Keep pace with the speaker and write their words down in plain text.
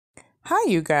Hi,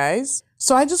 you guys.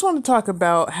 So I just want to talk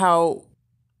about how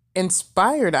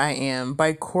inspired I am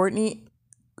by Kourtney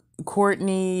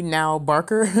now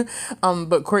Barker,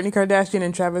 but Kourtney Kardashian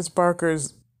and Travis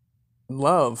Barker's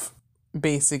love,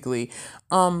 basically.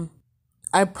 Um,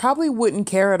 I probably wouldn't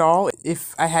care at all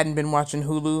if I hadn't been watching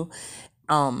Hulu,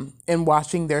 and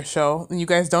watching their show. And you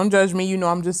guys don't judge me. You know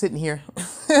I'm just sitting here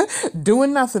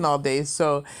doing nothing all day.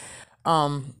 So,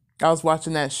 I was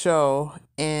watching that show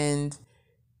and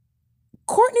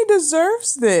Kourtney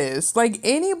deserves this. Like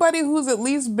anybody who's at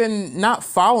least been not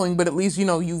following, but at least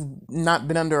you've not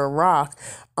been under a rock.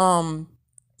 Um,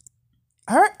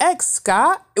 Her ex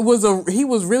Scott he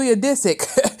was really a disick.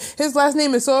 His last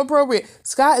name is so appropriate.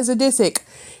 Scott is a disick.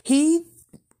 He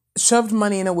shoved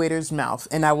money in a waiter's mouth,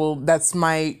 and that's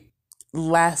my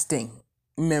lasting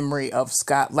memory of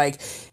Scott. Like